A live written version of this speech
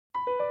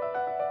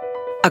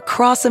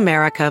Across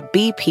America,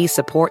 BP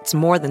supports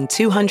more than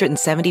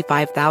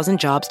 275,000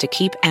 jobs to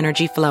keep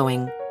energy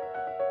flowing.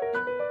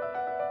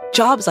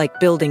 Jobs like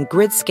building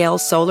grid-scale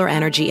solar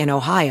energy in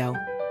Ohio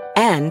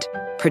and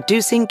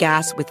producing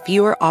gas with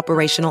fewer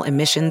operational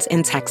emissions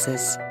in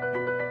Texas.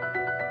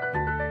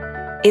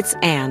 It's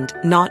and,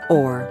 not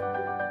or.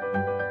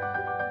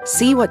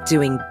 See what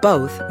doing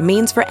both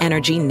means for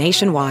energy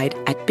nationwide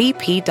at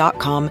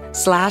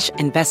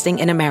bp.com/investing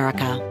in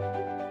America.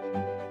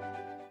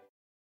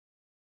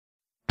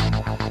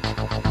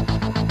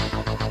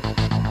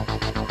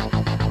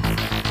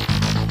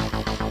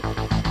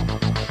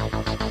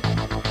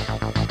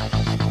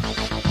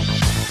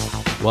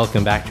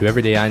 Welcome back to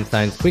Everyday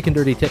Einstein's quick and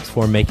dirty tips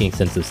for making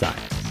sense of science.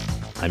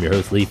 I'm your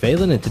host, Lee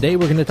Phelan, and today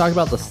we're going to talk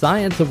about the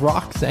science of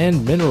rocks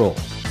and minerals.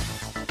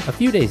 A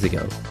few days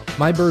ago,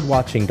 my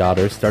bird-watching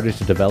daughter started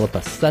to develop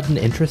a sudden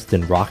interest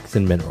in rocks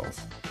and minerals.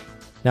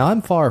 Now,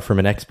 I'm far from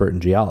an expert in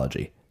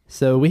geology,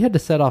 so we had to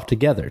set off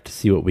together to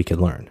see what we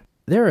could learn.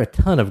 There are a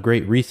ton of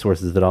great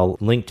resources that I'll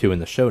link to in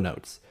the show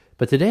notes,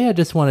 but today I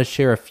just want to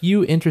share a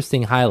few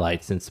interesting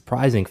highlights and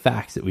surprising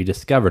facts that we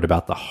discovered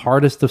about the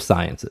hardest of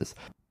sciences.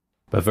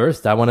 But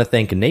first, I want to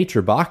thank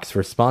NatureBox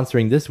for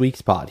sponsoring this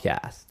week's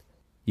podcast.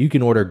 You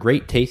can order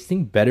great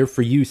tasting, better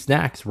for you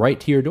snacks right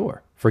to your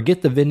door.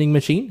 Forget the vending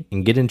machine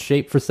and get in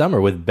shape for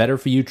summer with better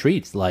for you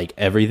treats like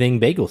everything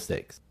bagel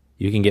sticks.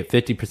 You can get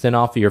 50%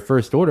 off of your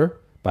first order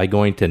by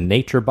going to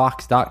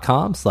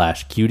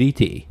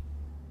naturebox.com/QDT.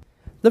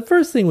 The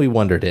first thing we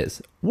wondered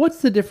is,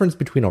 what's the difference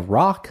between a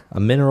rock, a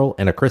mineral,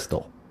 and a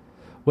crystal?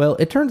 Well,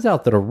 it turns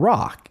out that a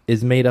rock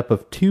is made up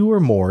of two or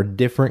more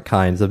different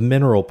kinds of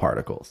mineral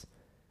particles.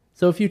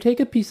 So if you take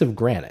a piece of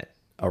granite,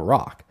 a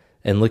rock,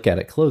 and look at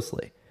it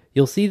closely,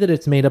 you'll see that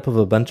it's made up of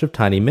a bunch of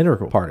tiny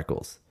mineral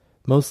particles,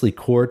 mostly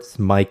quartz,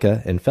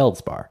 mica, and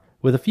feldspar,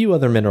 with a few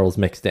other minerals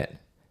mixed in.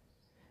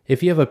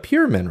 If you have a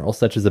pure mineral,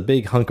 such as a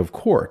big hunk of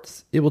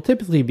quartz, it will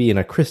typically be in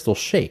a crystal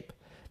shape.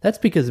 That's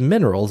because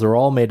minerals are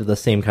all made of the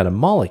same kind of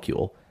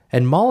molecule,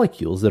 and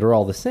molecules that are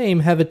all the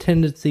same have a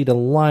tendency to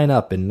line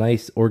up in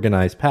nice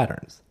organized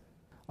patterns.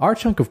 Our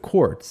chunk of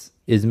quartz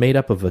is made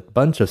up of a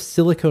bunch of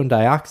silicon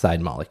dioxide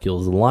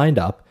molecules lined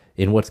up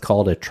in what's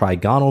called a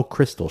trigonal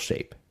crystal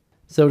shape.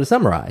 So to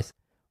summarize,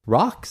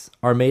 rocks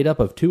are made up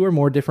of two or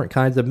more different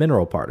kinds of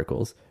mineral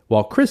particles,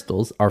 while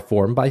crystals are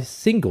formed by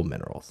single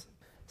minerals.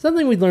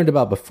 Something we'd learned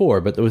about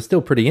before, but that was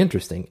still pretty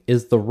interesting,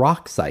 is the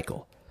rock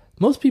cycle.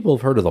 Most people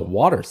have heard of the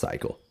water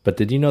cycle, but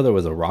did you know there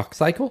was a rock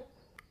cycle?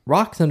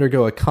 Rocks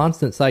undergo a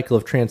constant cycle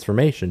of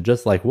transformation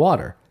just like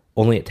water,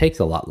 only it takes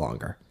a lot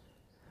longer.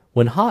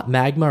 When hot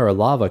magma or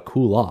lava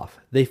cool off,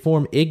 they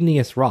form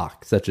igneous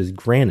rocks such as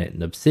granite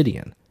and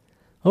obsidian.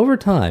 Over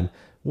time,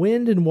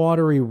 wind and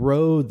water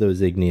erode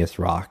those igneous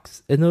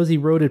rocks, and those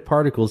eroded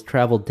particles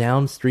travel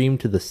downstream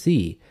to the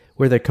sea,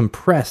 where they're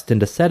compressed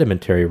into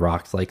sedimentary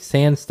rocks like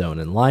sandstone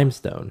and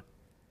limestone.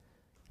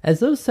 As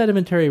those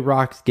sedimentary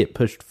rocks get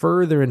pushed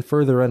further and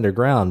further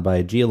underground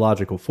by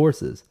geological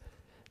forces,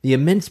 the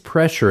immense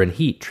pressure and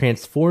heat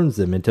transforms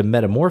them into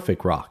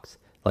metamorphic rocks,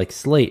 like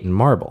slate and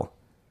marble.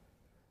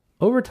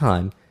 Over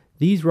time,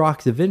 these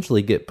rocks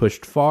eventually get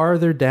pushed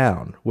farther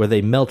down, where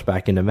they melt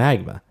back into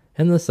magma,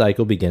 and the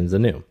cycle begins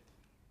anew.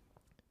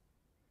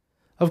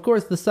 Of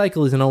course, the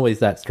cycle isn't always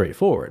that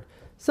straightforward.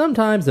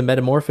 Sometimes a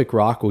metamorphic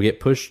rock will get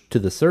pushed to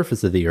the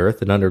surface of the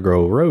earth and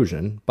undergo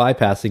erosion,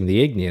 bypassing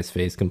the igneous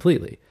phase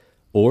completely.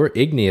 Or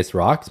igneous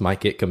rocks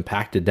might get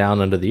compacted down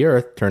under the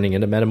earth, turning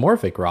into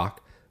metamorphic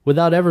rock,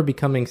 without ever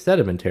becoming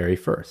sedimentary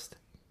first.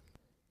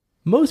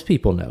 Most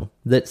people know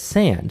that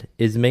sand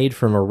is made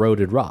from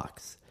eroded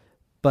rocks.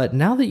 But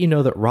now that you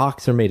know that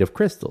rocks are made of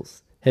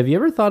crystals, have you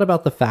ever thought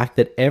about the fact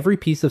that every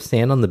piece of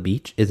sand on the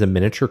beach is a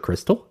miniature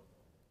crystal?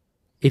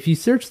 If you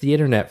search the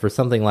internet for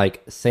something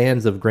like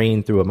sands of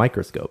grain through a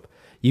microscope,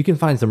 you can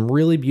find some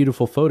really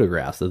beautiful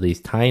photographs of these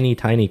tiny,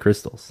 tiny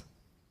crystals.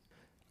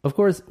 Of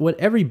course, what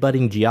every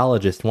budding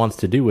geologist wants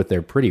to do with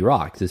their pretty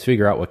rocks is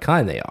figure out what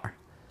kind they are.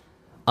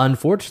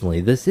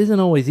 Unfortunately, this isn't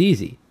always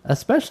easy,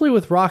 especially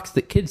with rocks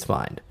that kids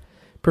find.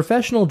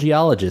 Professional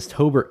geologist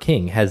Hobart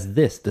King has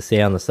this to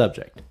say on the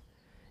subject.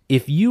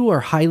 If you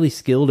are highly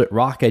skilled at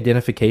rock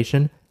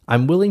identification,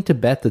 I'm willing to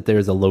bet that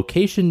there's a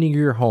location near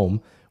your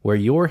home where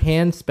your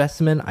hand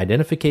specimen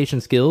identification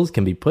skills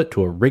can be put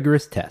to a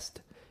rigorous test.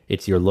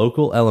 It's your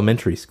local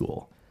elementary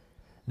school.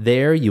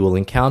 There you will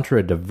encounter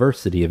a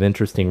diversity of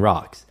interesting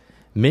rocks,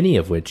 many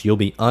of which you'll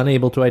be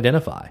unable to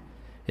identify.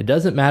 It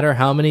doesn't matter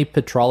how many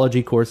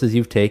petrology courses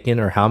you've taken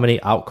or how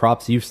many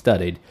outcrops you've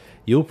studied,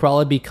 you'll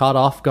probably be caught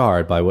off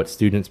guard by what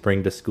students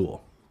bring to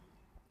school.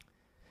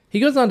 He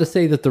goes on to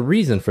say that the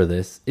reason for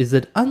this is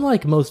that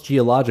unlike most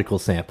geological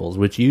samples,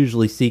 which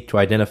usually seek to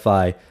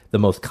identify the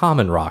most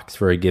common rocks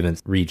for a given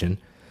region,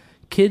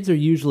 kids are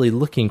usually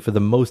looking for the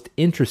most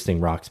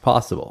interesting rocks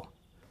possible.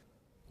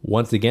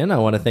 Once again, I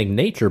want to thank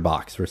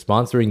NatureBox for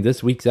sponsoring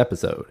this week's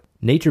episode.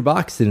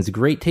 NatureBox sends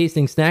great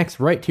tasting snacks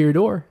right to your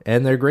door,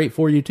 and they're great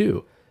for you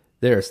too.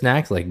 There are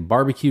snacks like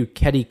barbecue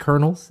Ketty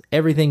kernels,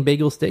 everything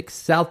bagel sticks,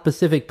 South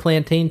Pacific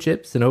plantain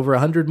chips, and over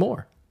 100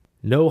 more.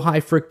 No high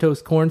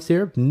fructose corn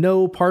syrup,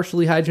 no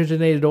partially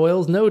hydrogenated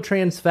oils, no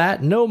trans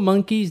fat, no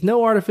monkeys,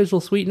 no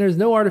artificial sweeteners,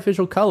 no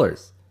artificial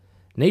colors.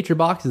 Nature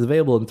Box is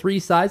available in 3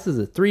 sizes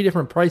at 3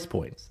 different price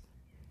points.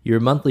 Your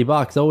monthly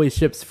box always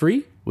ships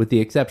free, with the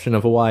exception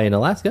of Hawaii and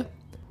Alaska.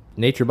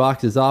 Nature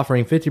Box is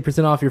offering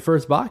 50% off your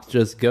first box.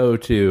 Just go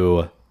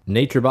to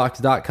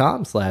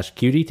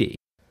naturebox.com/QDT.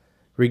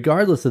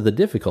 Regardless of the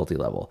difficulty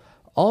level,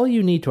 all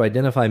you need to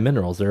identify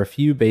minerals are a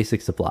few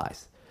basic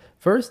supplies.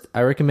 First,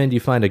 I recommend you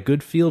find a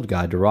good field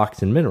guide to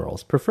rocks and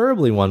minerals,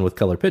 preferably one with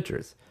color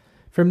pictures.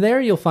 From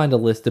there, you'll find a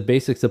list of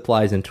basic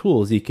supplies and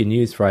tools you can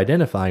use for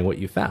identifying what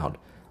you found,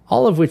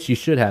 all of which you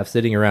should have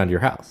sitting around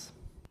your house.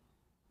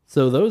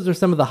 So those are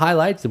some of the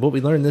highlights of what we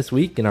learned this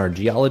week in our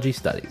geology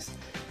studies.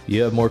 If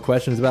you have more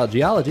questions about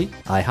geology,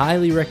 I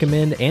highly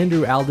recommend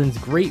Andrew Alden's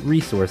great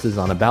resources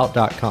on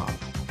About.com.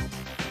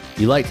 If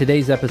you like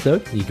today's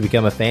episode, you can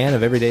become a fan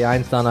of Everyday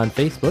Einstein on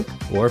Facebook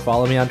or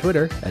follow me on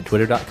Twitter at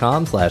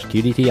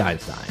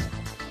twitter.com/QDTEinstein.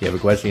 If you have a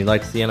question you'd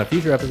like to see on a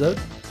future episode,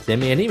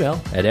 send me an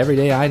email at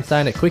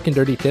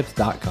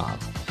everydayeinstein@quickanddirtytips.com.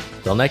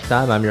 Till next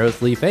time, I'm your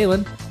host Lee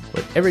Phelan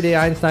with Everyday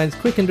Einstein's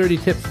quick and dirty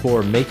tips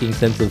for making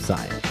sense of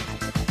science.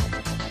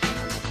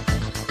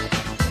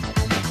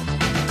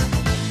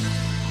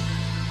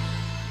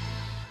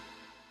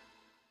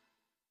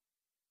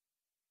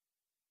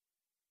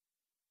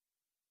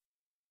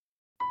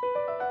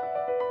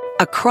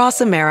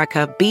 Across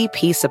America,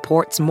 BP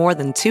supports more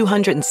than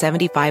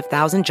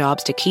 275,000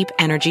 jobs to keep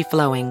energy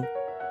flowing.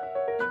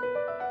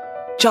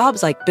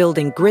 Jobs like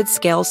building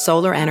grid-scale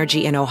solar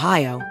energy in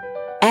Ohio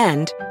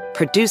and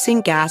producing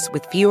gas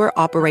with fewer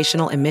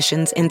operational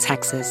emissions in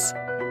Texas.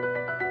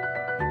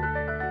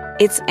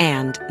 It's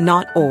and,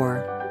 not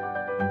or.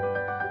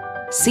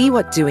 See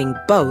what doing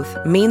both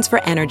means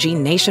for energy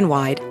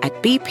nationwide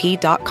at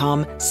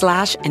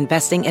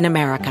bp.com/investing in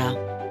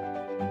America.